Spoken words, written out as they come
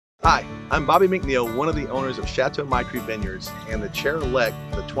Hi, I'm Bobby McNeil, one of the owners of Chateau Meichtry Vineyards and the chair-elect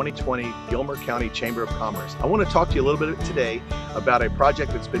of the 2020 Gilmer County Chamber of Commerce. I want to talk to you a little bit today about a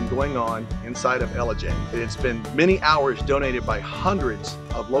project that's been going on inside of Ellijay. It's been many hours donated by hundreds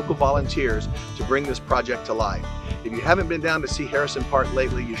of local volunteers to bring this project to life. If you haven't been down to see Harrison Park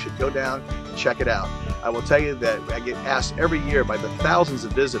lately, you should go down and check it out. I will tell you that I get asked every year by the thousands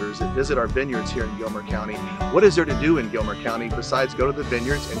of visitors that visit our vineyards here in Gilmer County, what is there to do in Gilmer County besides go to the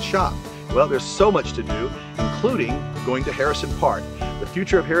vineyards and shop? Well, there's so much to do, including going to Harrison Park. The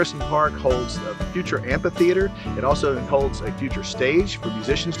future of Harrison Park holds a future amphitheater. It also holds a future stage for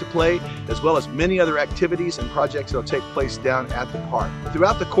musicians to play, as well as many other activities and projects that will take place down at the park.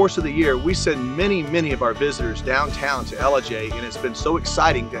 Throughout the course of the year, we send many of our visitors downtown to Ellijay, and it's been so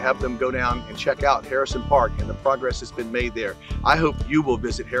exciting to have them go down and check out Harrison Park and the progress that's been made there. I hope you will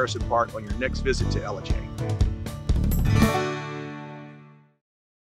visit Harrison Park on your next visit to Ellijay.